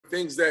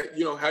things that,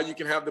 how you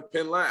can have the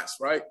pin last,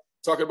 right?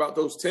 Talking about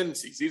those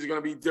tendencies. These are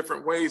going to be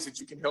different ways that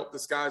you can help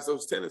disguise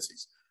those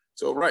tendencies.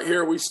 So right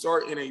here, we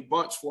start in a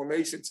bunch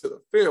formation to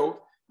the field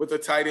with a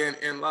tight end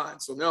in line.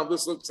 So now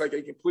this looks like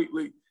a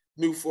completely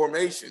new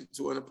formation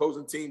to an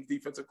opposing team's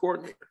defensive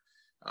coordinator.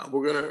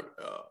 We're going to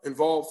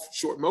involve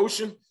short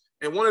motion.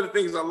 And one of the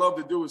things I love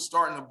to do is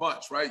start in a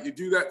bunch, right? You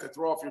do that to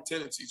throw off your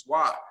tendencies.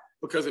 Why?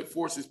 Because it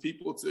forces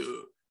people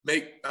to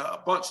make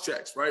bunch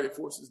checks, right? It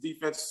forces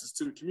defenses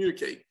to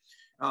communicate.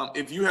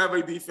 If you have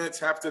a defense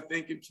have to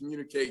think and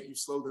communicate, you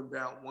slow them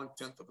down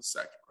 1/10 of a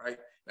second, right?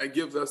 That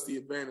gives us the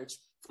advantage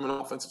from an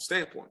offensive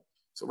standpoint.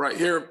 So right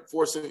here,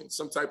 forcing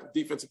some type of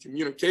defensive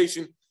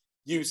communication,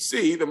 you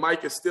see the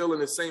mic is still in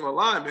the same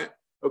alignment.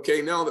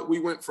 Okay, now that we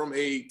went from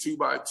a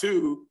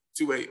 2x2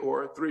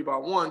 or a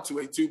 3x1 to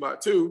a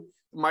 2x2,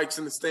 the mic's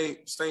in the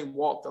same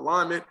walked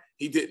alignment.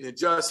 He didn't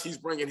adjust. He's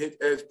bringing his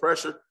edge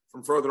pressure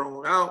from further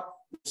on out.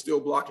 We're still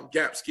blocking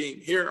gap scheme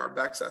here. Our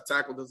backside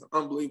tackle does an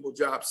unbelievable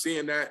job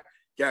seeing that.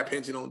 Gap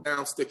hinging on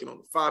down, sticking on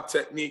the 5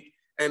 technique.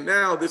 And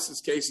now this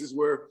is cases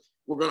where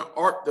we're going to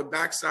arc the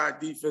backside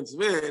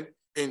defensive end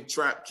and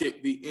trap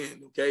kick the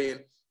end, okay?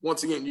 And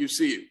once again, you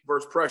see it,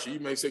 versus pressure. You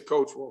may say,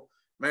 Coach, well,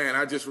 man,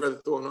 I just rather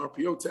throw an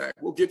RPO tag.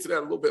 We'll get to that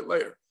a little bit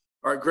later.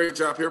 All right, great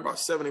job here by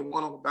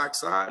 71 on the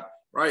backside,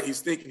 right?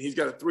 He's thinking he's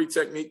got a 3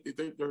 technique. They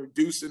think they're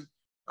reducing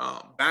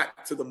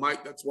back to the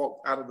mic that's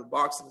walked out of the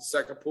box, and the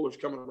second puller's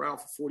coming around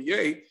for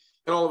 48.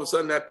 And all of a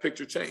sudden, that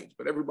picture changed.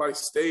 But everybody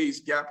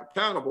stays gap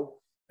accountable.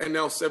 And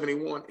now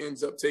 71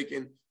 ends up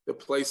taking the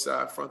play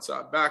side, front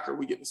side backer.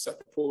 We get the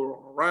second puller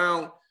on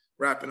around,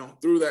 wrapping on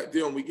through that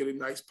deal, and we get a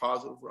nice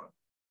positive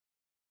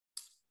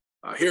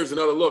run. Here's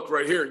another look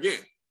right here again.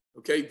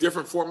 Okay,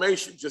 different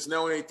formation, just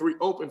now in a 3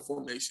 open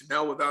formation,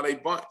 now without a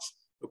bunch.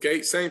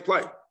 Okay, same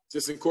play,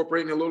 just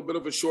incorporating a little bit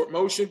of a short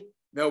motion.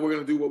 Now we're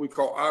going to do what we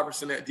call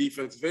Iverson at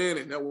defensive end,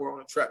 and now we're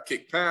on a trap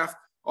kick path.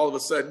 All of a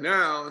sudden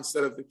now,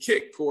 instead of the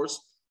kick course,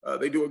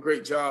 they do a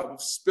great job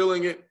of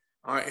spilling it.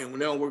 All right, and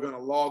now we're going to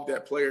log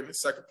that player, and the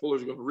second puller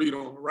is going to read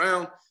on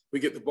around. We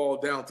get the ball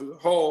down through the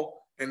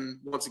hole, and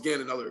once again,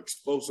 another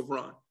explosive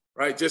run,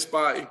 right? Just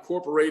by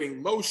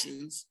incorporating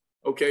motions,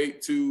 okay,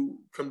 to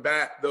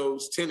combat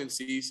those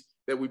tendencies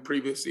that we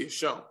previously have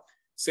shown.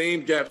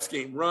 Same gap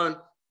scheme run,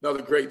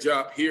 another great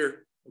job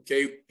here,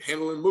 okay,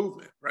 handling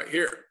movement right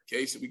here,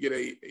 okay? So we get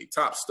a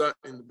top stunt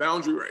in the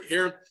boundary right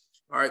here.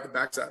 All right, the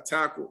backside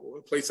tackle or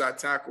the play side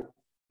tackle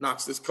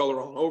knocks this color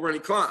on over, and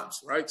he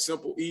climbs, right?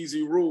 Simple,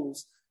 easy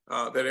rules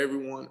that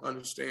everyone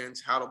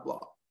understands how to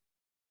block.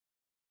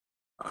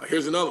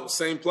 Here's another one,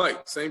 same play,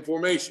 same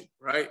formation,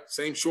 right?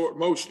 Same short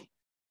motion.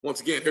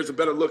 Once again, here's a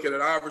better look at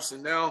it.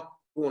 Iverson now.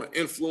 We want to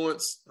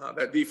influence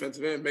that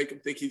defensive end, make him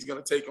think he's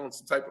going to take on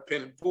some type of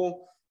pin and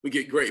pull. We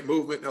get great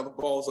movement. Now the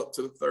ball's up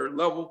to the 3rd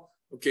level.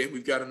 Okay,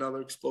 we've got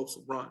another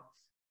explosive run.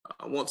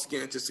 Once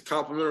again, just a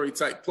complementary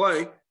type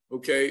play,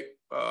 okay,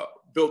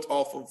 built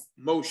off of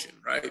motion,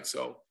 right?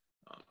 So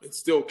it's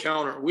still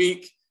counter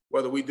weak,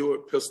 whether we do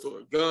it pistol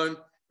or gun,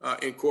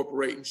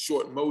 incorporating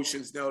short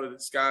motions now to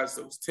disguise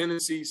those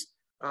tendencies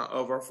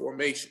of our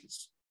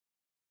formations.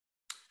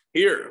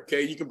 Here,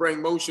 okay, you can bring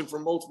motion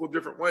from multiple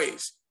different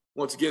ways.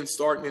 Once again,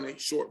 starting in a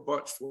short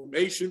bunch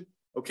formation.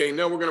 Okay,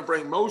 now we're going to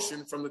bring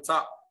motion from the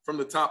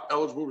top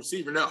eligible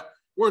receiver. Now,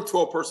 we're in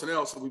 12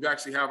 personnel, so we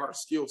actually have our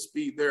skill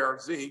speed there, our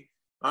Z.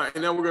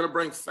 And now we're going to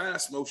bring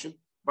fast motion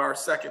by our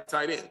second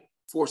tight end.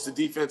 Force the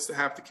defense to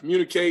have to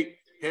communicate,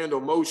 handle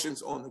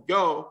motions on the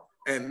go.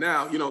 And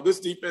now, this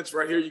defense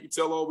right here, you can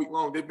tell all week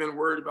long, they've been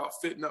worried about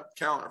fitting up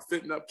counter,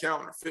 fitting up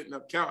counter, fitting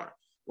up counter.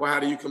 Well, how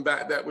do you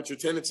combat that with your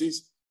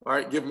tendencies? All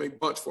right, give them a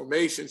bunch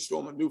formation, show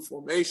them a new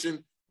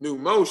formation, new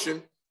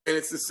motion, and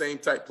it's the same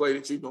type play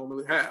that you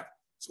normally have.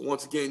 So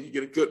once again, you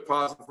get a good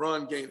positive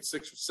run, gain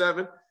 6 or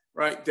 7,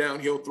 right?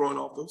 Downhill, throwing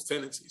off those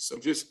tendencies. So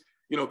just,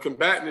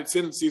 combating the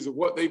tendencies of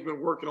what they've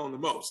been working on the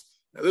most.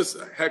 Now, this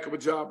is a heck of a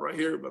job right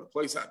here by the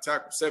play side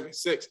tackle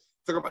 76.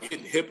 Talk about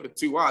hitting the hip of the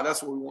 2-eye.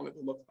 That's what we want it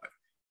to look like,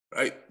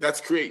 right?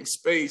 That's creating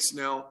space.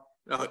 Now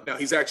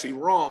he's actually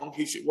wrong.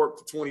 He should work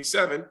to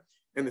 27,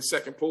 and the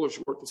second puller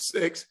should work to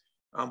 6.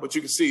 But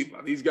you can see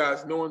by these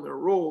guys knowing their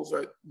rules,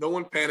 right? No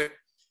one panic.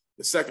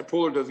 The second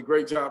puller does a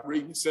great job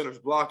reading the center's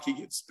block. He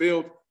gets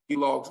spilled. He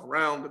logs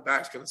around. The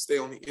back's going to stay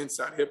on the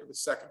inside hip of the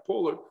second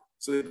puller.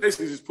 So they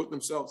basically just put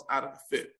themselves out of the fit.